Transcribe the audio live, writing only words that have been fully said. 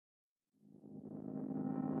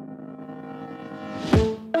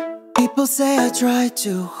People say I try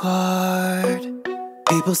too hard.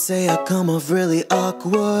 People say I come off really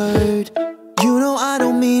awkward. You know I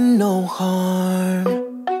don't mean no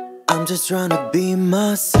harm. I'm just trying to be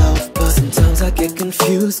myself. But sometimes I get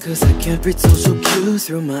confused, cause I can't read social cues.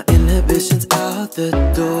 Through my inhibitions out the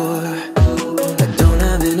door. I don't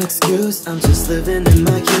have an excuse, I'm just living in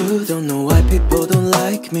my youth. Don't know why people don't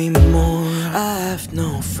like me more. I have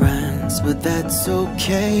no friends, but that's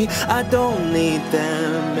okay. I don't need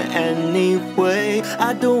them anyway.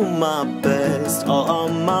 I do my best all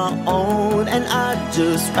on my own, and I'd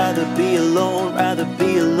just rather be alone, rather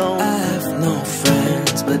be alone. I have no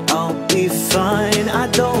friends, but I'll be fine. I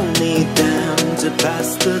don't need them to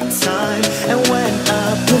pass the time. And when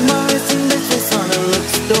I put my wrist in this face on, it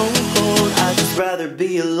looks stone cold. I'd just rather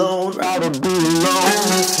be alone, rather be alone. I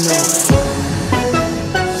have no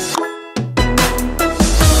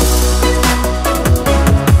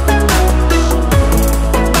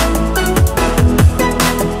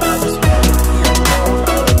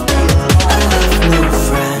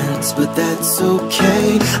friends. But that's okay.